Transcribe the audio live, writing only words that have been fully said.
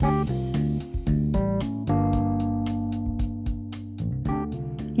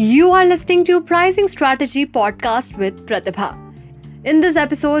You are listening to Pricing Strategy Podcast with Pratibha. In this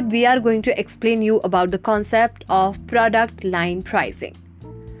episode, we are going to explain you about the concept of product line pricing.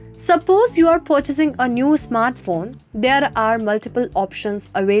 Suppose you are purchasing a new smartphone, there are multiple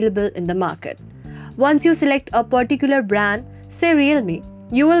options available in the market. Once you select a particular brand, say Realme,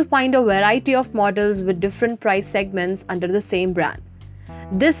 you will find a variety of models with different price segments under the same brand.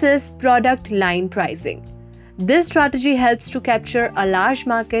 This is product line pricing. This strategy helps to capture a large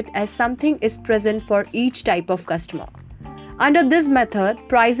market as something is present for each type of customer. Under this method,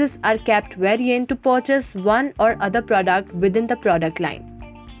 prices are kept variant to purchase one or other product within the product line.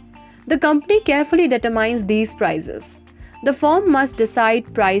 The company carefully determines these prices. The firm must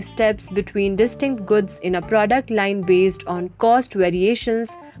decide price steps between distinct goods in a product line based on cost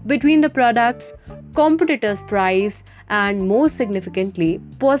variations between the products, competitors' price, and most significantly,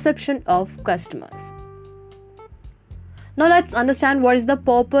 perception of customers. Now let's understand what is the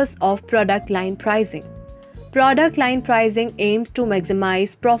purpose of product line pricing. Product line pricing aims to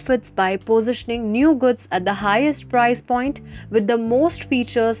maximize profits by positioning new goods at the highest price point with the most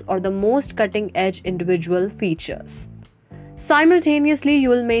features or the most cutting-edge individual features. Simultaneously, you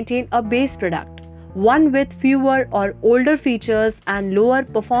will maintain a base product, one with fewer or older features and lower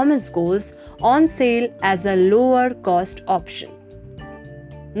performance goals on sale as a lower cost option.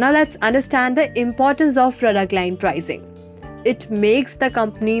 Now let's understand the importance of product line pricing. It makes the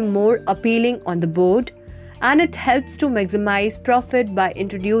company more appealing on the board, and it helps to maximize profit by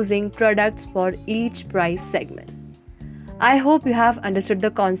introducing products for each price segment. I hope you have understood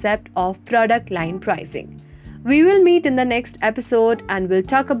the concept of product line pricing. We will meet in the next episode and we'll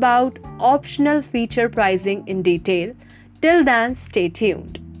talk about optional feature pricing in detail. Till then, stay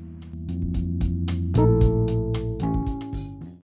tuned.